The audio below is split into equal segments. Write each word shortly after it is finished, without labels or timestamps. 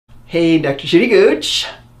Hey, Dr. Gooch.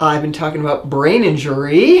 I've been talking about brain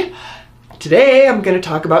injury. Today I'm going to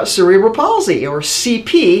talk about cerebral palsy, or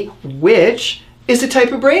CP, which is a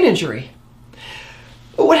type of brain injury.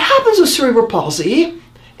 What happens with cerebral palsy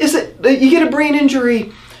is that you get a brain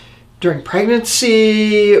injury during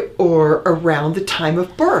pregnancy or around the time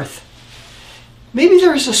of birth. Maybe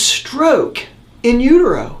there's a stroke in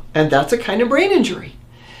utero, and that's a kind of brain injury.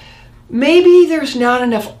 Maybe there's not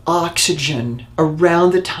enough oxygen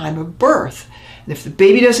around the time of birth. And if the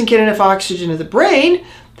baby doesn't get enough oxygen to the brain,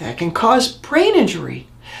 that can cause brain injury.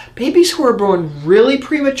 Babies who are born really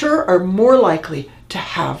premature are more likely to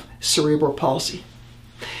have cerebral palsy.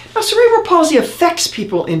 Now, cerebral palsy affects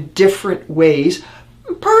people in different ways,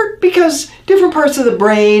 in part because different parts of the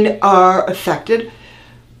brain are affected.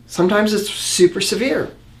 Sometimes it's super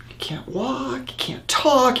severe. You can't walk, you can't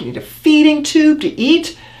talk, you need a feeding tube to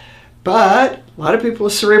eat. But a lot of people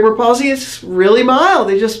with cerebral palsy, it's really mild.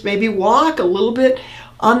 They just maybe walk a little bit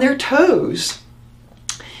on their toes.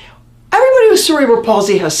 Everybody with cerebral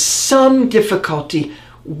palsy has some difficulty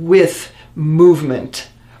with movement.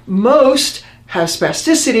 Most have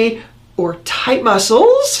spasticity or tight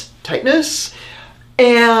muscles, tightness,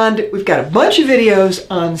 and we've got a bunch of videos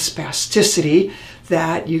on spasticity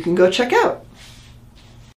that you can go check out.